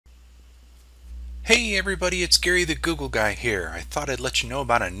Hey everybody, it's Gary the Google Guy here. I thought I'd let you know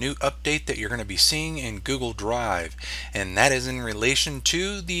about a new update that you're going to be seeing in Google Drive, and that is in relation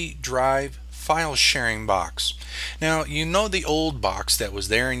to the Drive file sharing box. Now, you know the old box that was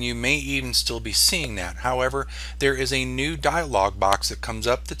there, and you may even still be seeing that. However, there is a new dialog box that comes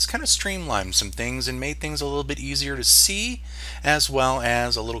up that's kind of streamlined some things and made things a little bit easier to see, as well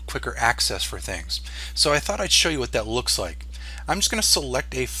as a little quicker access for things. So I thought I'd show you what that looks like. I'm just going to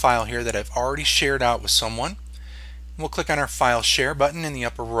select a file here that I've already shared out with someone. We'll click on our File Share button in the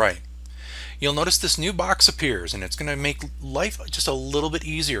upper right. You'll notice this new box appears, and it's going to make life just a little bit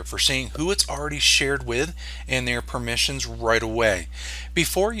easier for seeing who it's already shared with and their permissions right away.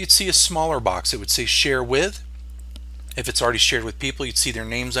 Before, you'd see a smaller box. It would say Share With. If it's already shared with people, you'd see their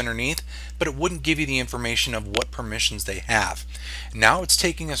names underneath, but it wouldn't give you the information of what permissions they have. Now it's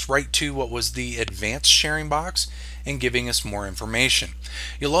taking us right to what was the advanced sharing box and giving us more information.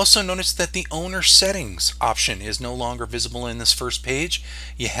 You'll also notice that the owner settings option is no longer visible in this first page.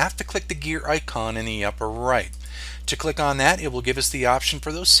 You have to click the gear icon in the upper right. To click on that, it will give us the option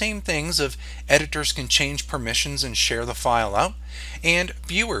for those same things of editors can change permissions and share the file out, and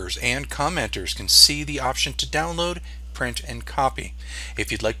viewers and commenters can see the option to download, print, and copy.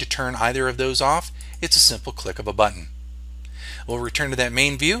 If you'd like to turn either of those off, it's a simple click of a button. We'll return to that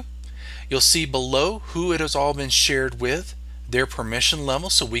main view. You'll see below who it has all been shared with, their permission level,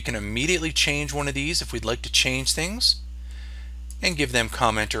 so we can immediately change one of these if we'd like to change things and give them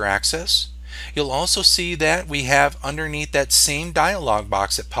commenter access. You'll also see that we have underneath that same dialog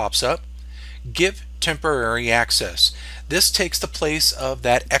box that pops up, give temporary access. This takes the place of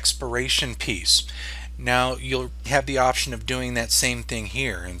that expiration piece. Now you'll have the option of doing that same thing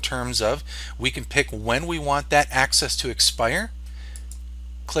here in terms of we can pick when we want that access to expire,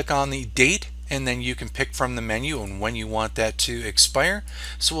 click on the date, and then you can pick from the menu and when you want that to expire.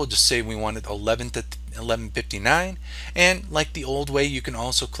 So we'll just say we want it 11:59, and like the old way, you can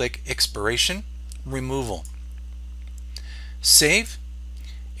also click expiration, removal, save,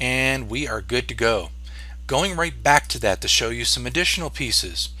 and we are good to go. Going right back to that to show you some additional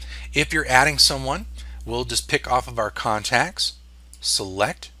pieces. If you're adding someone, we'll just pick off of our contacts,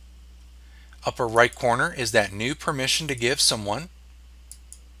 select. Upper right corner is that new permission to give someone.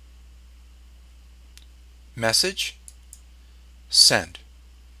 Message, send,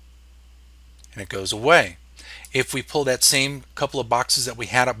 and it goes away. If we pull that same couple of boxes that we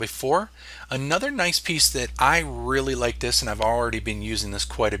had up before, another nice piece that I really like this, and I've already been using this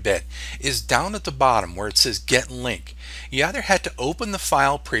quite a bit, is down at the bottom where it says Get Link. You either had to open the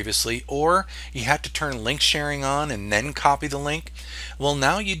file previously, or you had to turn link sharing on and then copy the link. Well,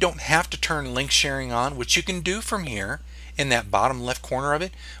 now you don't have to turn link sharing on, which you can do from here in that bottom left corner of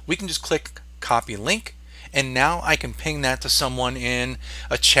it. We can just click Copy Link, and now I can ping that to someone in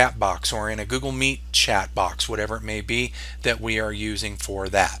a chat box or in a Google Meet chat box, whatever it may be that we are using for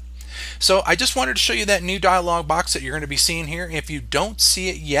that. So I just wanted to show you that new dialog box that you're going to be seeing here. If you don't see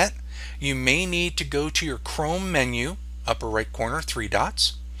it yet, you may need to go to your Chrome menu, upper right corner, 3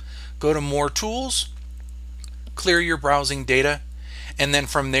 dots, go to More Tools, clear your browsing data, and then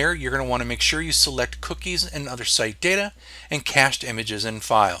from there you're going to want to make sure you select cookies and other site data and cached images and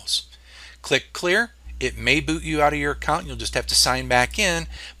files. Click Clear. It may boot you out of your account. You'll just have to sign back in,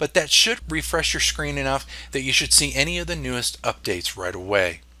 but that should refresh your screen enough that you should see any of the newest updates right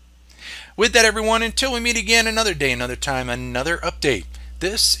away. With that, everyone, until we meet again another day, another time, another update,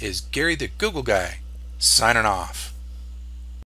 this is Gary the Google Guy signing off.